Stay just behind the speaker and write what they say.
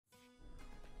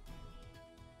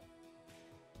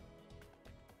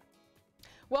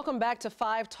Welcome back to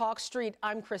 5 Talk Street.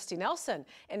 I'm Christy Nelson.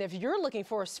 And if you're looking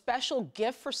for a special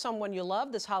gift for someone you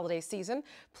love this holiday season,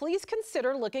 please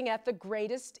consider looking at the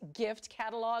greatest gift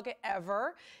catalog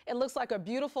ever. It looks like a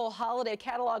beautiful holiday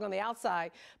catalog on the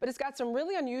outside, but it's got some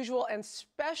really unusual and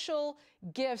special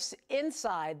gifts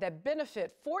inside that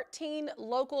benefit 14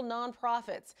 local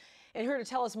nonprofits. And here to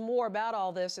tell us more about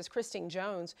all this is Christine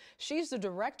Jones. She's the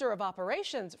Director of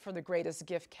Operations for the Greatest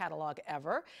Gift Catalog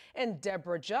Ever. And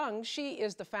Deborah Jung, she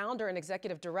is the founder and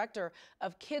executive director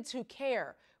of Kids Who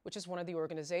Care, which is one of the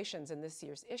organizations in this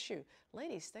year's issue.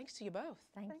 Ladies, thanks to you both.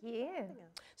 Thank you.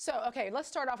 So, okay, let's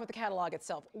start off with the catalog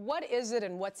itself. What is it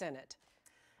and what's in it?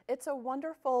 It's a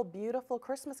wonderful, beautiful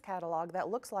Christmas catalog that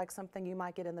looks like something you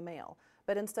might get in the mail.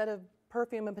 But instead of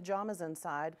perfume and pajamas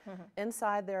inside,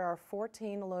 inside there are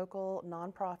 14 local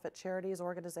nonprofit charities,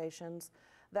 organizations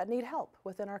that need help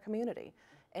within our community.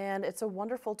 And it's a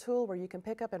wonderful tool where you can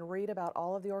pick up and read about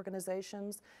all of the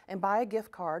organizations and buy a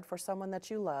gift card for someone that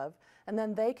you love, and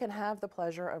then they can have the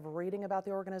pleasure of reading about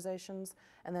the organizations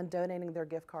and then donating their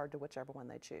gift card to whichever one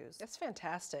they choose. That's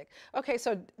fantastic. Okay,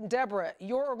 so Deborah,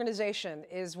 your organization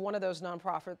is one of those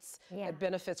nonprofits that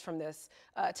benefits from this.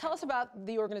 Tell us about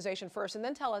the organization first, and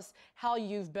then tell us how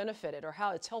you've benefited or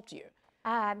how it's helped you.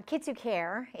 Kids Who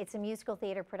Care, it's a musical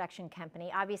theater production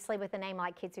company. Obviously, with a name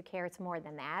like Kids Who Care, it's more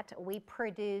than that. We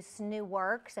produce new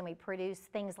works and we produce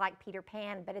things like Peter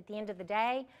Pan, but at the end of the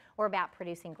day, we're about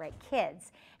producing great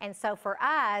kids. And so for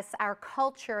us, our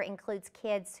culture includes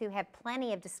kids who have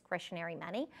plenty of discretionary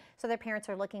money, so their parents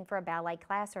are looking for a ballet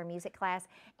class or a music class,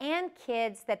 and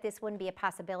kids that this wouldn't be a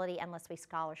possibility unless we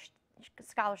scholarship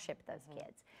those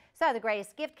kids. So the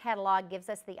Greatest Gift Catalog gives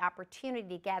us the opportunity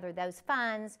to gather those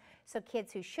funds so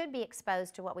kids who should be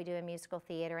exposed to what we do in musical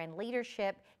theater and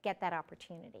leadership get that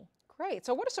opportunity. Great.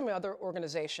 So what are some other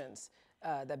organizations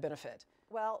that benefit?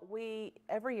 Well,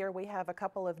 every year we have a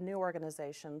couple of new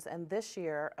organizations, and this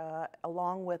year,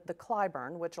 along with the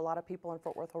Clyburn, which a lot of people in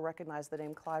Fort Worth will recognize the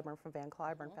name Clyburn from Van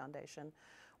Clyburn Foundation,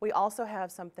 we also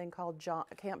have something called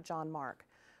Camp John Mark,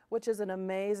 which is an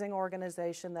amazing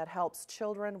organization that helps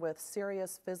children with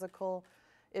serious physical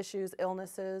issues,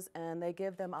 illnesses, and they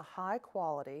give them a high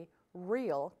quality,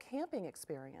 real camping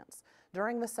experience.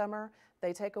 During the summer,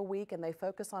 they take a week and they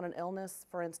focus on an illness.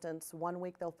 For instance, one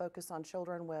week they'll focus on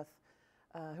children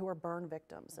who are burn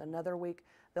victims. Another week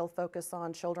they'll focus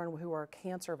on children who are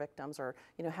cancer victims or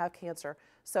have cancer.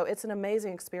 So it's an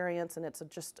amazing experience, and it's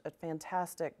just a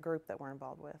fantastic group that we're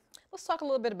involved with. Let's talk a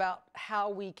little bit about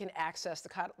how we can access the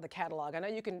catalog. I know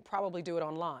you can probably do it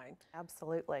online.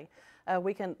 Absolutely.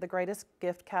 We can,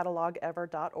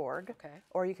 thegreatestgiftkatalogever.org,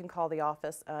 or you can call the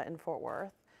office in Fort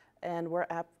Worth, and we're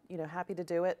happy to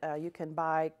do it. You can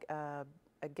buy a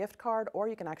gift card, or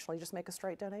you can actually just make a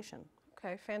straight donation.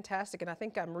 Okay, fantastic. And I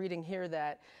think I'm reading here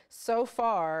that so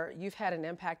far you've had an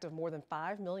impact of more than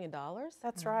 $5 million.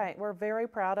 That's right. We're very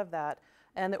proud of that.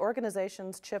 And the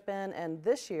organizations chip in, and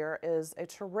this year is a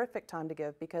terrific time to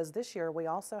give because this year we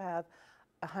also have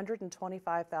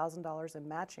 $125,000 in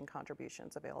matching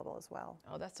contributions available as well.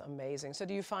 Oh, that's amazing. So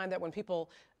do you find that when people,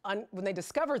 when they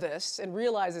discover this and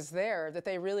realize it's there, that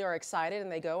they really are excited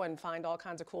and they go and find all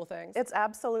kinds of cool things? It's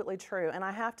absolutely true. And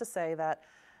I have to say that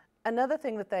another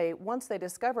thing that once they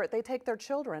discover it, they take their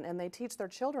children and they teach their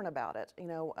children about it.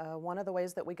 One of the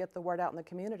ways that we get the word out in the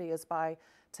community is by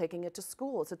taking it to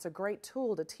schools. It's a great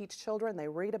tool to teach children. They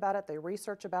read about it, they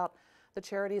research about the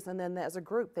charities, and then as a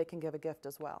group they can give a gift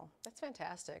as well. That's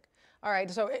fantastic. All right,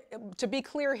 so to be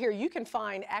clear here, you can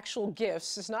find actual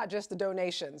gifts. It's not just the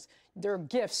donations. There are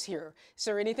gifts here. Is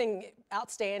there anything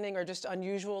outstanding or just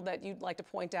unusual that you'd like to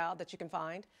point out that you can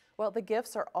find? Well, the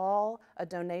gifts are all a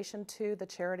donation to the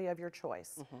charity of your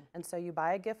choice. And so you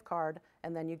buy a gift card,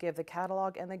 and then you give the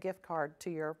catalog and the gift card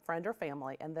to your friend or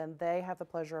family, and then they have the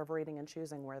pleasure of reading and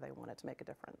choosing where they want it to make a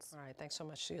difference. All right, thanks so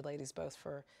much to you ladies both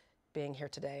for being here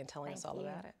today and telling us all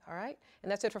about it. All right,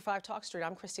 and that's it for 5 Talk Street.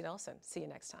 I'm Christy Nelson. See you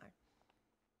next time.